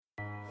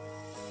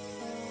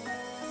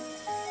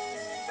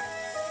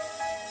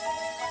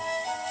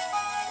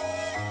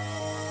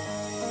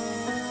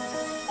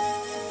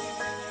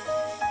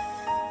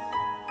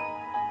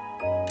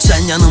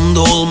Sen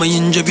yanımda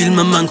olmayınca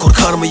bilmem ben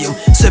korkar mıyım?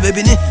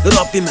 Sebebini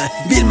Rabbime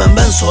bilmem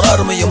ben sorar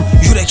mıyım?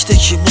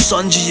 Yürekteki bu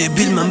sancıyı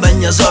bilmem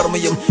ben yazar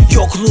mıyım?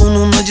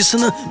 Yokluğunun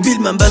acısını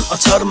bilmem ben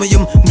atar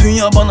mıyım?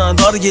 Dünya bana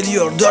dar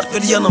geliyor, dört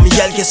bir yanım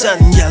yel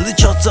kesen. Geldi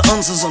çattı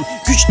ansızın,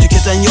 güç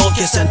tüketen yol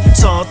kesen.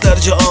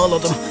 Saatlerce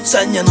ağladım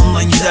sen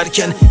yanımdan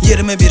giderken.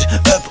 Yerime bir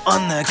öp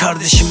anne,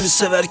 kardeşimi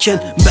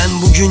severken.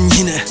 Ben bugün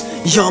yine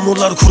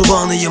yağmurlar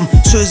kurbanıyım.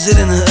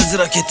 Sözlerini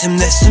ızrak ettim,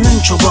 neslimin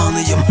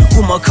çobanıyım.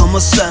 Bu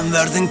makamı sen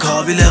verdin,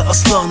 kabile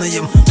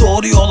aslanıyım.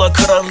 Doğru yola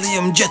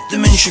kararlıyım,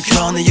 ceddimin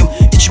şükranıyım.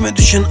 İçime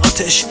düşen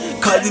ateş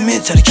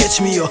kalbimi terk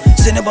etmiyor.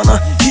 Seni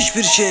bana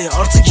hiçbir şey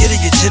artık geri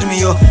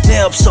getirmiyor. Ne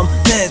yapsam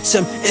ne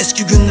etsem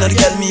eski günler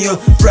gelmiyor.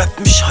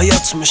 Rapmiş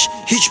hayatmış,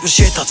 hiçbir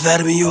şey tat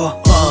vermiyor.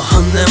 Ah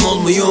annem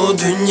olmuyor,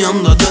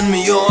 dünyamda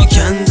dönmüyor.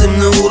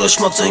 Kendimle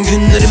uğraşmaktan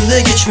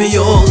günlerimde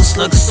geçmiyor.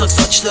 Islak ıslak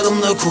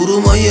saçlarımda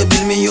kurumayı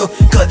bilmiyor.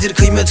 Kadir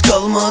kıymet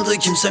kalmadı,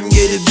 kimsem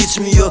gelip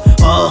gitmiyor.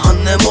 Ah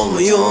annem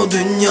olmuyor,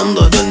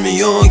 dünyamda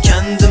dönmüyor.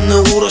 Kendimle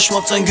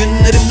uğraşmaktan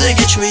günlerimde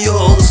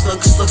geçmiyor.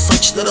 Islak ıslak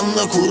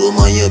saçlarımda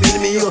kurumayı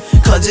bilmiyor.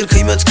 Kadir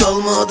kıymet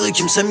kalmadı,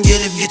 kimsem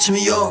gelip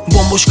gitmiyor.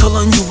 Bomboş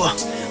kalan yuva,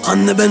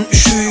 anne ben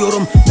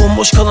üşüyorum.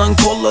 Bomboş kalan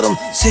kollarım,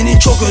 seni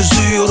çok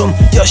özlüyorum.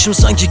 Yaşım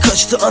sanki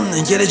kaçtı anne,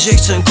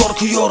 gelecekten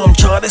korkuyorum.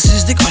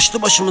 Çaresizlik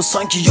açtı başımı,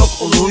 sanki yok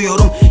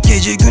oluyorum.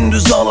 Gece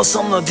gündüz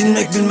ağlasam da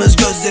dinmek bilmez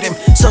gözlerim.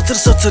 Satır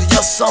satır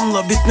yazsam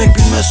da bitmek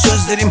bilmez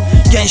sözlerim.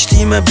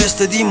 Gençliğime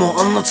beslediğim o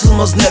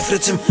anlatılmaz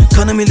nefretim.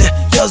 Kanım ile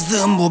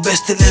yazdığım bu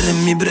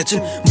bestelerim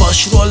ibretim.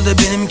 Başrolde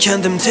benim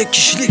kendim, tek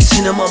kişilik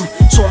sinemam.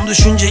 Son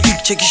düşünce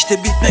ilk çekişte,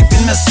 bitmek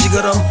bilmez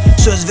sigaram.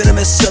 Söz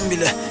veremezsem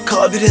bile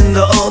kabirinde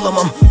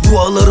ağlamam.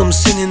 Dualarım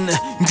seninle,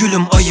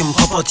 gülüm ayım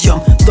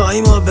papatyam.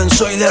 Daima ben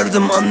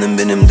söylerdim annem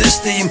benim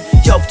desteğim.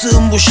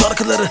 Yaptığım bu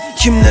şarkıları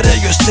kimlere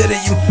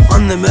göstereyim?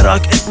 Anne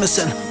merak etme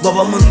sen,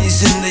 babamın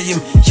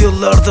izindeyim.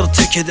 Yıllardır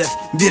tek hedef,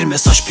 bir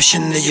mesaj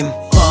peşindeyim.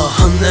 Ah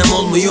annem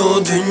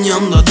olmuyor,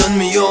 dünyamda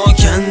dönmüyor.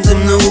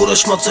 Kendimle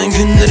uğraşmaktan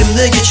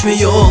günlerimde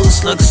geçmiyor.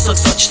 Islak ıslak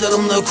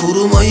saçlarımda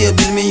kurumayı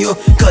bilmiyor.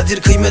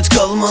 Kadir kıymet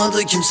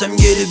kalmadı, kimsem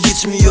gelip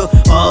gitmiyor.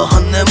 Ah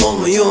annem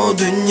olmuyor,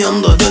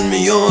 dünyamda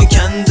dönmüyor.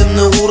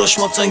 Kendimle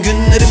uğraşmaktan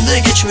günlerimde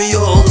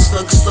geçmiyor.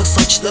 Islak ıslak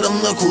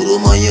saçlarımda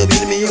kurumayı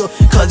bilmiyor.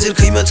 Kadir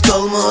kıymet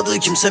kalmadı,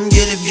 kimsem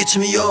gelip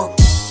gitmiyor.